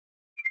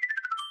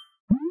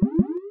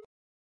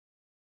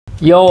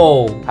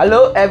Yo!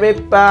 Hello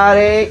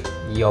everybody!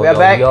 Yo, We're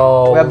back.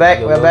 yo, We're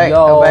back. yo, We're yo, back.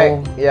 yo. We're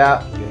back.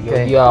 Yeah.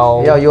 Okay.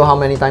 Yo. How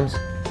many times?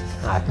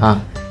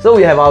 So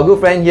we have our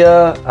good friend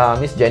here,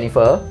 Miss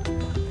Jennifer,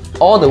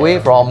 all the way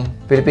from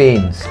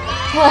Philippines.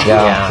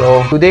 Yeah.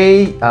 So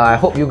today, I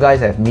hope you guys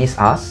have missed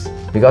us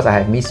because I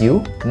have missed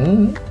you.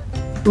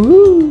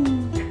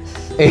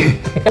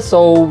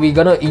 So we're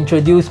gonna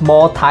introduce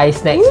more Thai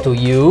snacks to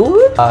you.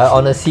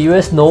 On a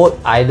serious note,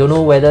 I don't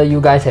know whether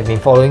you guys have been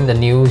following the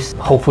news.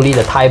 Hopefully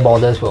the Thai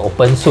borders will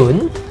open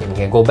soon and we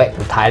can go back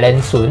to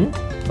Thailand soon.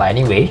 But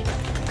anyway,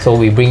 so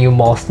we bring you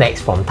more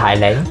snacks from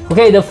Thailand.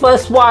 Okay, the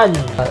first one.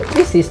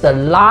 This is the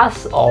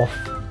last of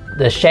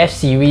the chef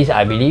series,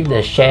 I believe,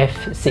 the chef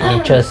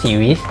signature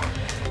series.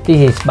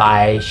 This is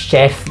by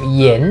Chef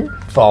Yen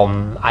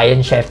from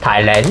Iron Chef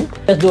Thailand.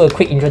 Let's do a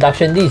quick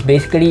introduction. This is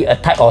basically a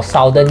type of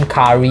southern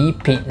curry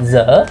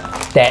pizza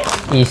that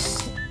is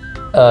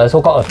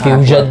so-called a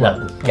fusion.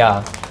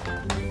 Yeah.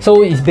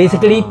 So it's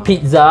basically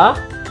pizza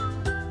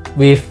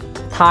with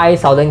Thai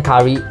southern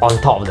curry on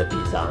top of the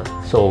pizza.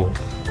 So,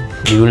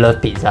 do you love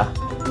pizza?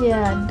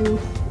 Yeah, I do.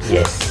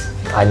 Yes,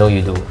 I know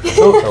you do.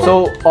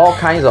 So all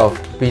kinds of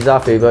pizza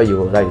flavor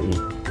you would like to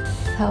eat?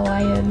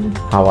 Hawaiian.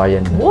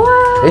 Hawaiian.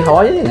 What? Hey,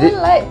 Hawaiian is Do it? you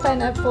like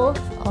pineapple?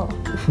 Oh.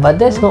 But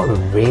that's not a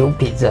real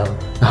pizza.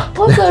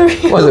 What's a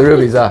real? What's the real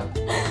pizza?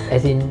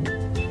 As in,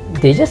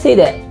 they just say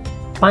that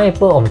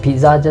pineapple on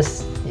pizza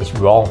just is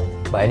wrong.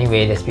 But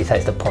anyway, that's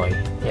besides the point.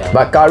 Yeah.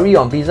 But curry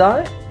on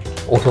pizza?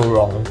 Also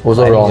wrong.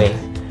 Also But wrong.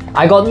 Anyway,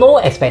 I got no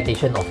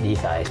expectation of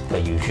this as per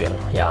usual.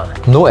 Yeah.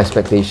 No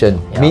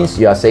expectation. Yeah. Means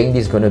you are saying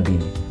this is gonna be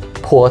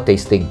poor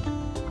tasting.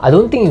 I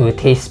don't think it will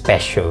taste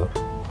special.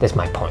 That's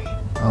my point.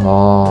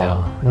 Oh.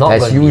 Yeah, not As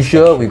gonna be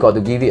usual, we got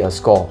to give it a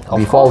score Of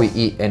before course. we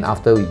eat and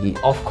after we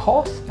eat. Of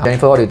course.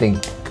 Jennifer, what do you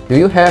think? Do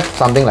you have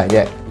something like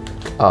that?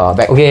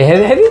 Back. Okay,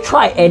 have you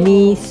tried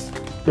any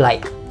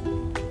like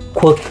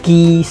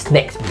quirky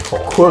snacks before?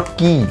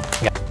 Quirky.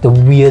 Yeah. The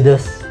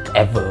weirdest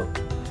ever.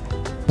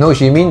 No,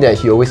 she mean that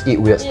she always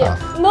eat weird Yeah. stuff.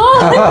 No.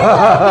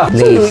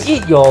 So you Lays.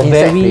 eat your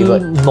Insect very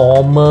flavoured.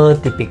 normal,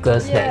 typical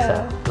snacks,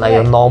 like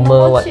your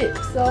normal what? chips.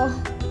 So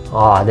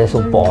Ah, that's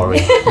so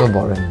boring. So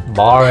boring.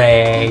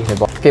 Boring.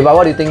 Okay, but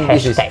what do you think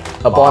this is Hashtag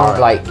upon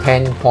boring. like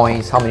 10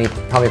 points? How many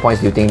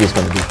points do you think this is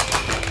gonna be?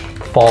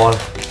 4.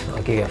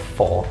 I'll give you a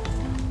 4.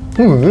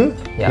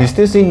 Yeah. You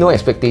still see no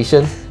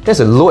expectation?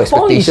 That's a low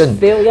 4 is expectation.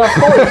 fail. Yeah,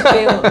 4 is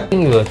fail. I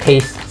think it will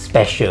taste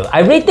special.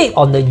 I rate it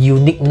on the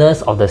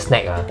uniqueness of the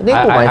snack. I think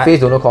put my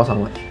face don't know cost how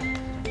much.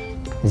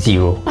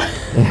 0.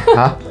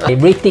 Huh? I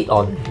rate it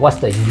on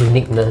what's the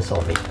uniqueness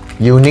of it.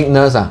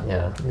 Uniqueness ah.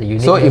 Yeah, the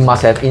uniqueness. So it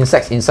must have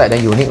insects inside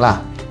then unique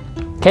lah.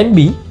 Can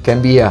be. Can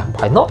be ah.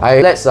 Why not?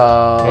 Let's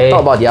talk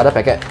about the other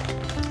packet.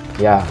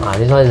 Yeah.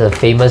 This one is a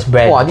famous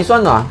brand. Wow, this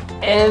one ah.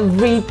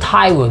 Every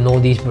Thai will know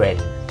this brand.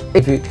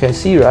 If you can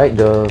see right,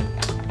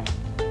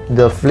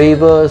 the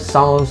flavor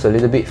sounds a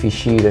little bit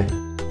fishy there.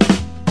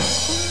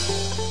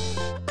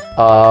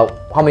 How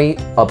many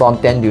upon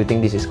 10 do you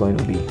think this is going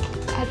to be?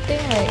 I think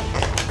like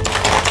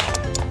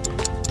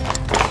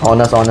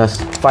Honest.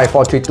 5,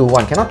 4, 3, 2,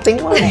 1. Cannot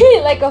think one.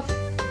 like a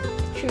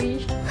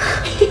 3.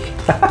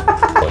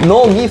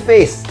 No give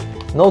face.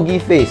 No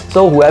give face.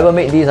 So whoever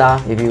made this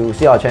if you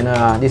see our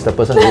channel this is the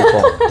person to look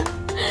for.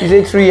 She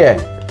said 3 eh.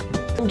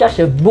 Don't judge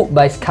a book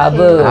by its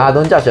cover.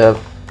 Don't judge a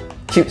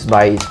chips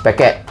by its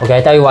packet. Okay,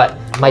 I tell you what.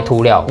 卖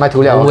涂料.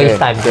 Don't waste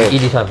time. Okay.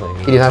 Eat this one for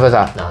me. Eat this one first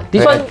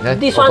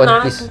This one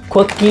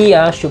quirky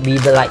should be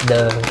like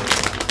the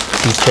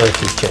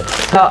feature.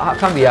 How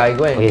come we are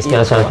going? Okay,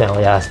 smell.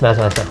 Yeah, smell.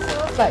 Smells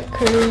like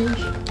curry.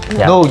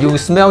 Yeah. No, you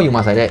smell. You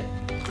must like that.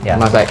 Yeah.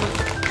 You must like.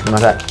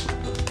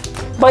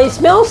 But it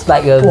smells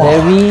like a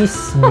very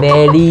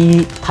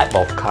smelly type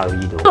of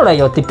curry though. Not like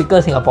your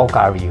typical Singapore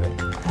curry, right?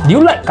 Do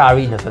you like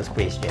curry in the first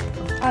place, Jen?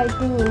 I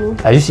do.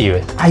 Are you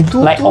serious? I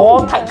do Like too.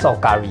 all types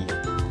of curry.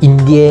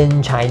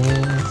 Indian, Chinese.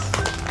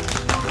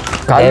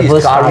 Curry is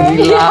Devil's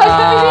curry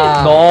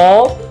lah.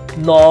 No.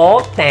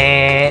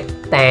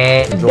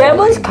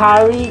 Devil's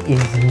curry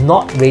is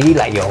not really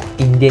like your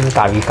Indian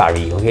curry,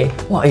 okay?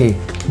 Wow,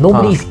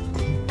 Nobody's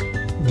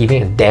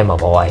giving a damn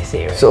about what I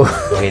say, right? So,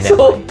 okay,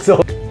 never mind.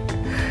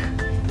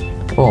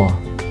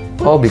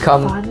 all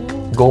become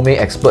gourmet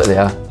expert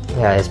there.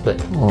 Yeah, it's but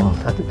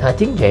I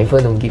think Jennifer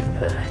don't give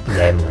a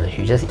damn.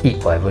 She just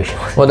eat whatever she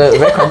wants. For the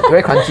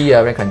very crunchy,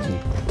 very crunchy.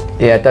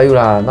 Yeah, I tell you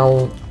lah.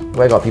 Now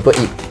where got people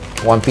eat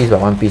one piece by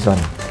one piece one?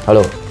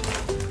 Hello.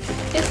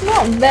 It's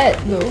not bad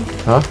though.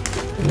 Huh?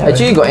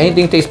 Actually, got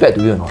anything taste bad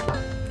to you or not?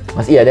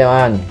 Must eat like that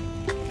one.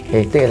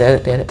 Hey, take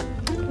like that.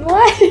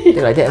 Why? Take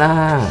like that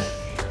lah.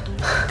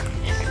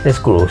 That's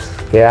gross.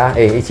 Okay ah,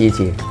 一起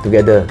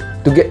together.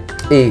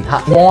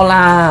 Hard more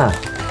lah.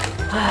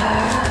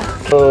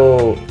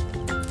 Oh.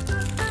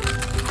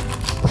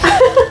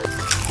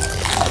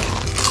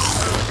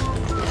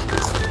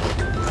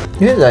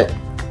 You know, like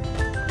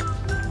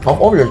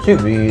of all the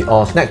chips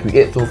or snacks we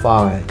ate so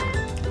far, right?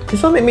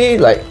 This one made me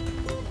like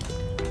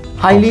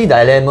highly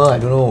dilemma. I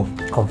don't know.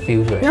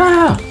 Confused, right?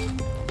 Yeah.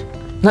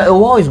 Like a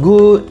while is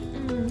good,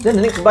 then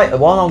the next bite a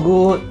while not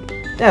good,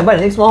 Yeah, but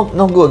the next one,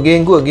 not good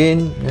again, good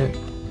again. Yeah.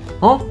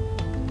 Huh?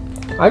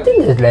 I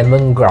think there's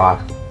lemongrass.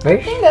 Very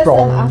I think there's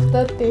strong. an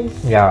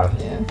aftertaste. Yeah.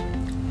 Yeah.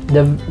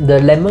 The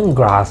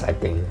lemongrass, I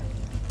think.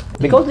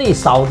 Because this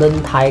is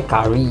southern Thai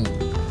curry.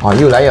 Oh,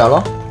 you like it,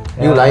 lor?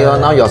 You like it,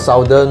 now you're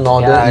southern,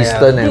 northern,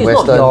 eastern, and this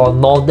western. is not your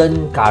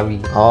northern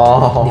curry.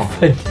 Oh.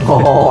 Different.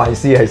 Oh, I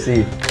see, I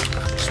see.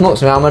 Smoked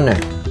salmon, eh?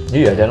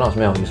 Yeah, they're not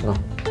smell, you smell.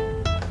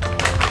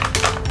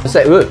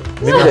 Insect, good.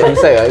 Maybe the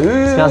insect.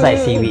 Smells like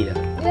seaweed.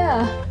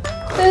 Yeah.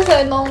 Tastes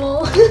like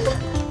normal.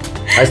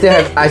 I still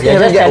haven't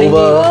just get telling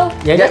over.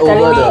 me, you're Get just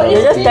telling over me, the.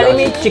 you're just telling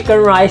me chicken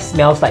rice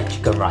smells like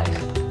chicken rice.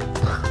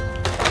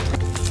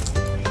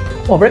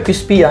 Oh, very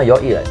crispy. You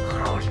all eat like.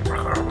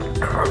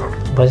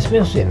 But it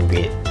smells so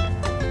weird.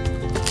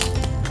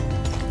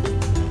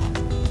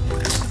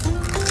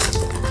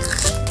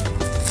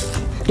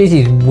 This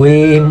is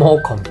way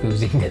more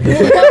confusing than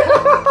this.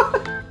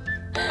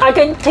 I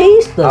can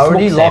taste the I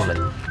already smoked lost.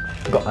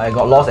 salmon. I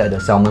got lost at the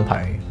salmon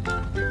part.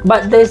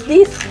 But there's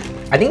this,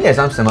 I think there's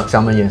some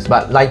salmon, yes,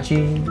 but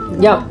lychee.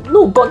 yeah,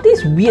 no, got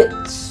this weird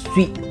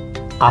sweet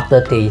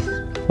aftertaste,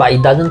 but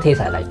it doesn't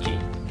taste like lychee.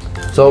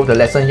 So the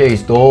lesson here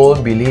is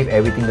don't believe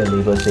everything the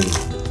label says.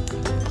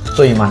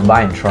 So you must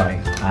buy and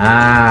try.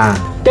 Ah,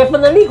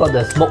 Definitely got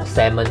the smoked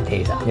salmon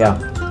taste. yeah.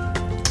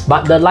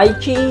 But the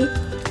lychee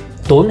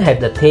don't have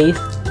the taste.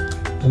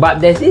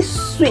 But there's this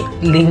sweet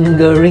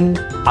lingering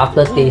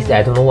aftertaste that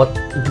I don't know what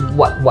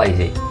is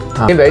it.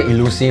 Very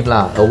elusive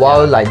lah. A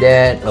while like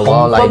that, a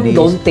while like Confirm this.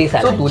 don't taste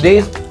like so lychee.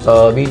 today's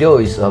video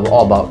is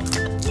all about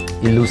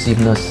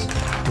elusiveness.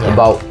 Yeah.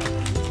 About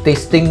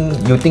tasting.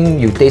 You think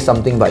you taste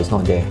something, but it's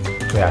not there.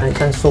 Yeah.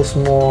 It's so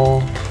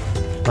small.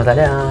 But like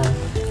that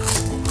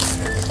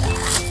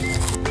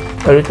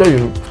later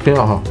you clean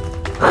up, huh?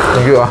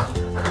 Thank you.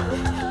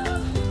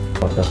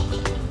 Water.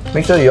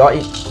 Make sure you all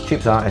eat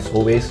chips, as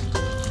always.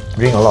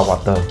 Drink a lot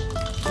of water.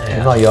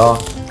 If not, you all,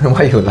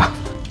 why you laugh?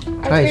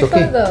 I It's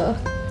prefer okay. the.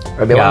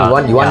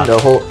 You want the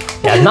whole.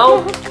 Yeah,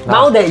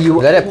 now that you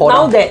Let it pour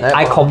now down. that Let it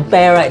I pour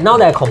compare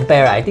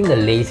right, I think the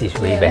Lay's is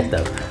way Yeah.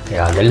 better.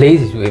 Yeah, the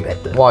Lay's is way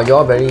better. Wow,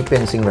 you're very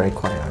变性 very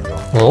quiet.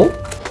 No?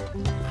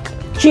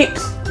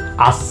 Chips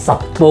are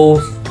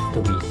supposed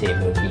to be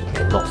savory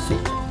and not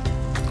sweet.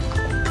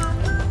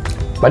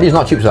 But this is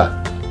not chips, right?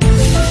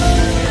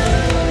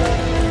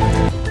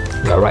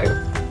 You're right.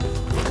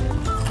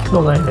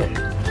 Not like that.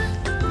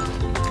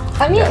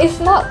 I mean, it's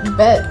not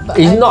bad, but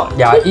It's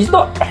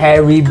not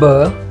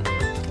terrible.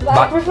 But I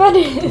but- prefer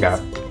this. Yeah.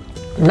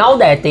 Now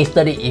that I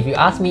tasted it, if you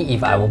ask me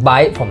if I will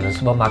buy it from the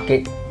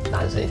supermarket, the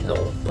answer is no.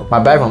 My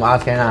buy from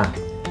us can lah.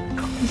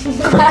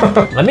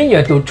 I mean, you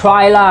have to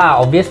try lah.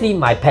 Obviously,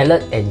 my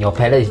palate and your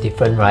palate is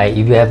different, right?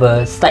 If you have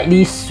a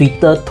slightly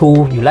sweeter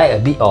tooth, you like a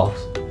bit of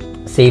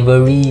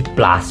savory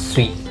plus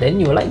sweet, then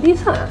you like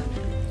this, huh?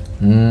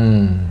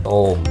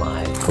 Oh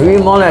my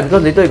Maybe god. more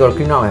because later you got to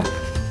clean out.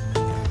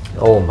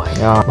 Oh my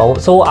Yeah. god.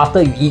 But so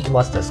after you eat,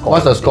 what's the score?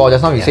 What's the score?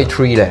 Just now we say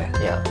 3 there.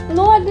 Yeah.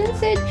 No, I didn't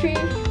say 3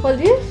 for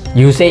this.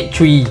 You said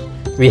 3.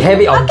 We have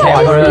it on I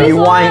thought camera. it's this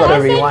Rewind, one. gotta I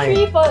rewind.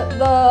 said 3 for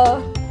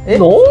the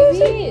No?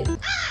 seaweed.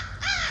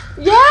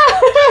 Yeah.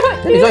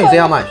 Then this one you say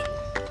how much?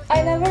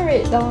 I never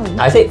read down.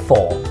 I said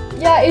 4.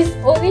 Yeah, it's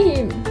only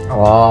him.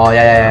 Oh,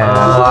 yeah.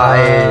 That's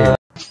why.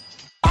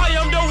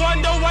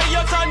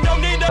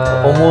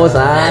 Almost,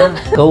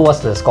 So what's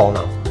the score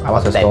now?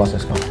 What's the 10. score? What's the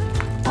score?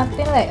 I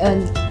think like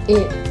an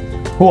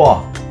 8.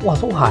 Wow. Wow,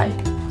 so high.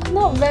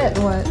 Not bad,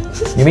 what?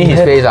 You mean his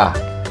face?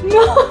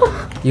 No.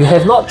 You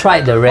have not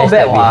tried the rest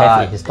bad that we have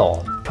what? in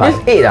store. Try.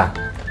 This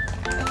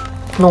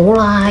 8 No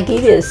lah, I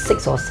gave it a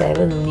 6 or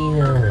 7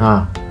 only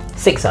lah.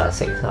 6 ah,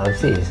 6. I would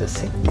say it's a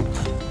 6.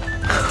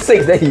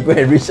 6, then he go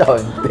and reach out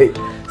and take.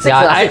 Yeah,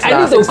 I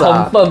need to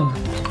confirm.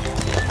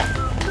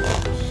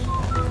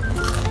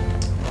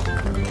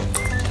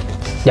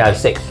 Yeah,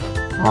 6.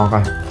 Oh,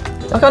 okay.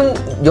 How come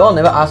you all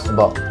never ask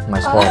about my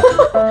score?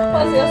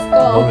 What's your Don't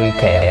score? really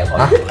care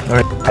about Huh? it.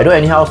 Alright. I don't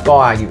anyhow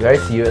score, I get very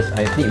serious.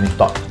 I sleep with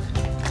thought.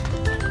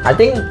 I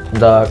think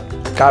the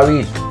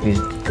curry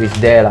is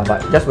there lah,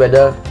 but just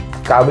whether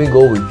curry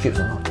go with chips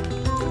or not.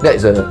 That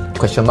is a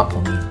question mark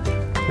for me.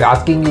 We're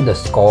asking you the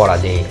score lah,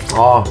 Dave.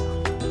 Oh,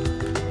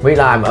 wait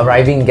lah, I'm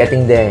arriving,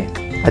 getting there.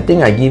 I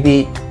think I give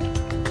it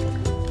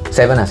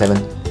 7 lah, 7.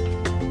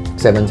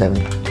 7.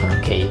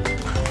 Okay.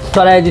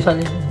 So this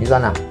one. This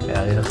one lah,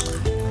 Yeah, this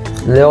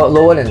one.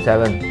 lower than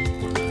 7.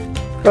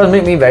 Because it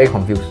make me very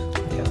confused.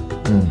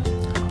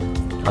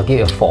 Yeah. I'll give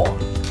you a 4.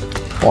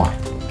 Wow,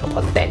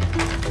 Or 10.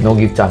 no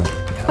give chance.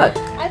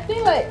 I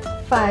think like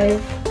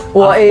 5.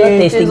 Wow, After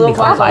tasting becomes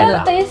 5 After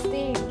lah.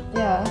 tasting,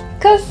 yeah.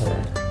 Cause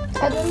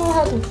I don't know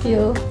how to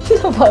feel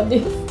about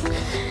this.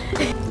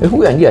 Hey,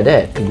 who ended like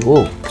that?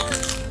 Ayo.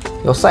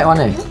 Your side one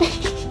eh.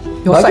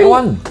 Your But side I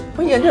one.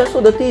 Why you ended so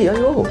dirty?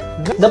 Ayo.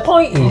 The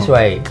point is,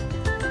 right,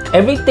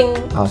 everything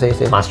I'll say.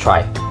 must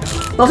try.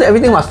 Not say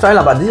everything must try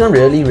lah, but this one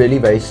really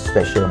very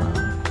special.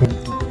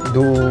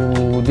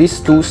 Do these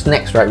 2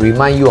 snacks right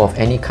remind you of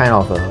any kind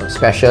of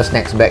special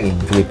snacks back in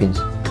Philippines?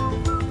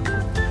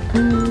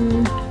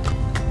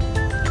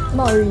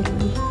 Not really.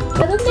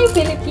 I don't think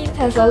Philippines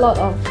has a lot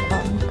of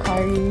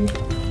curry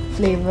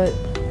flavored.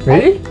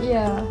 Really?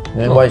 Yeah.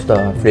 Then what is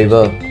the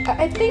flavor?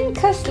 I think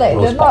cause like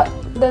Roast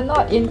they're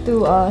not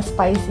into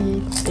spicy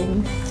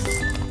things.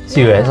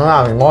 Serious?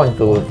 I'm more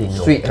into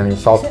sweet and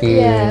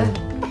salty. Yeah.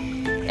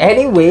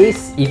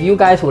 Anyways, if you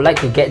guys would like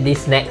to get these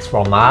snacks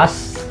from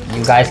us,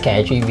 you guys can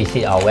actually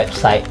visit our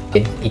website,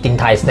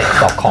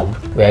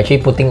 eatingthaisnacks.com. We're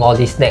actually putting all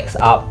these snacks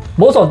up.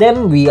 Most of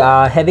them we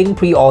are having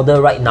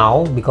pre-order right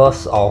now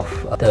because of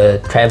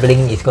the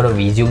traveling is going to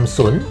resume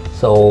soon.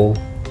 So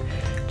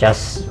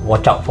just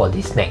watch out for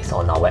these snacks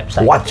on our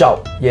website. Watch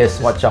out. Yes,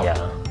 watch out.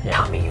 Yeah,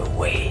 coming your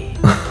way.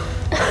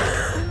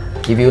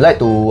 If you'd like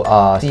to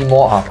see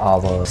more of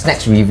our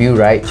snacks review,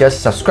 right,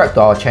 just subscribe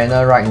to our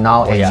channel right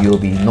now and you'll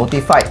be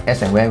notified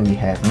as and when we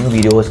have new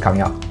videos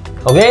coming up.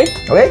 Okay?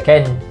 Okay?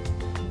 Ken,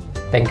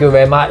 thank you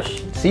very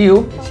much. See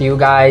you. See you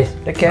guys.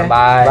 Take care.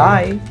 Bye.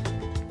 Bye.